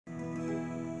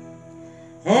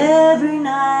Every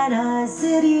night I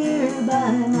sit here by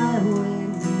my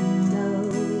window,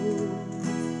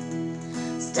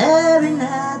 staring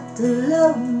at the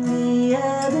lonely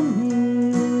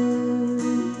avenue,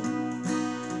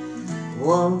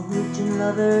 watching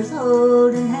lovers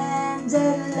holding hands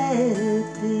and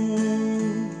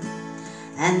laughing,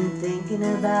 and thinking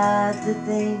about the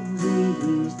things we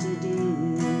used to do.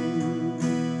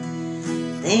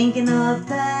 Thinking of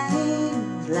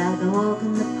things like a walk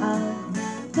in the park,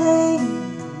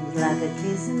 things like a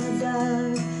kiss in the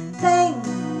dark,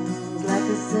 things like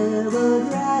a sailboat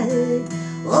ride.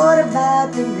 What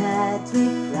about the nights we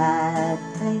cried?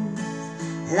 Things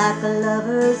like a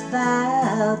lover's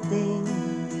vow, things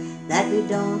that we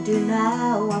don't do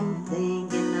now. I'm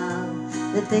thinking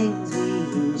of the things we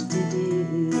used to do.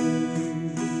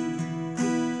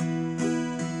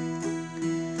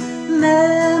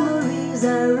 Memories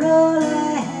are all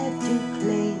I have to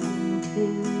cling to,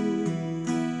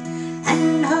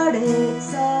 and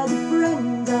heartaches are the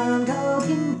friends I'm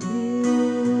talking to.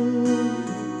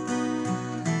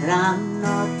 But I'm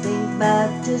not thinking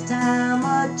about just how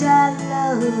much I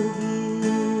love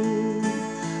you.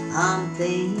 I'm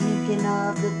thinking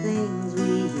of the things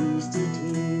we used to do.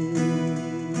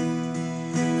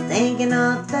 Thinking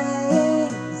of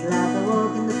things like a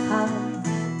walk in the park,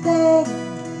 things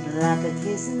like a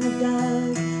kiss in the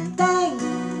dark,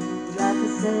 things like a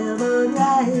sailboat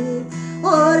ride.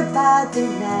 What about the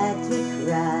nights we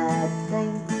cried?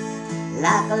 Things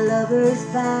like a lover's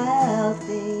vow,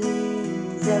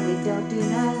 things that we don't do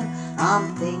now.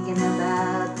 I'm thinking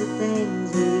about the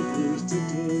things we used to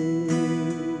do.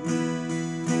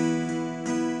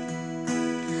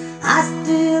 I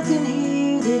still can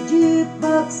hear the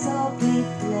jukebox softly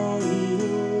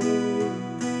playing,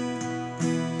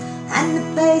 and the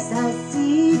face I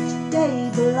see each day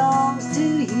belongs to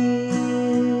you.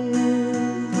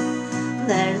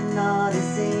 There's not a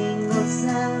single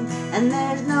sound, and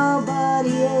there's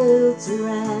nobody else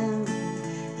around.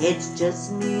 It's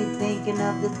just me thinking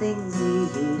of the things we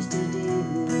used to do.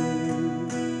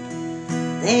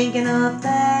 Thinking of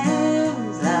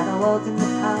things like a walk in the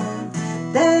park,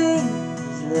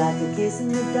 things like a kiss in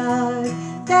the dark,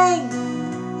 things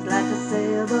like a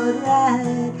sailboat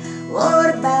ride. What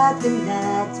about the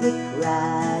nights we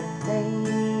cried?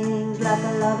 Things like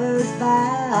a lover's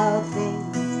vow,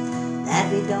 things that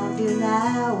we don't do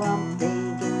now. I'm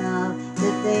thinking of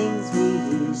the things we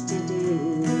used to do.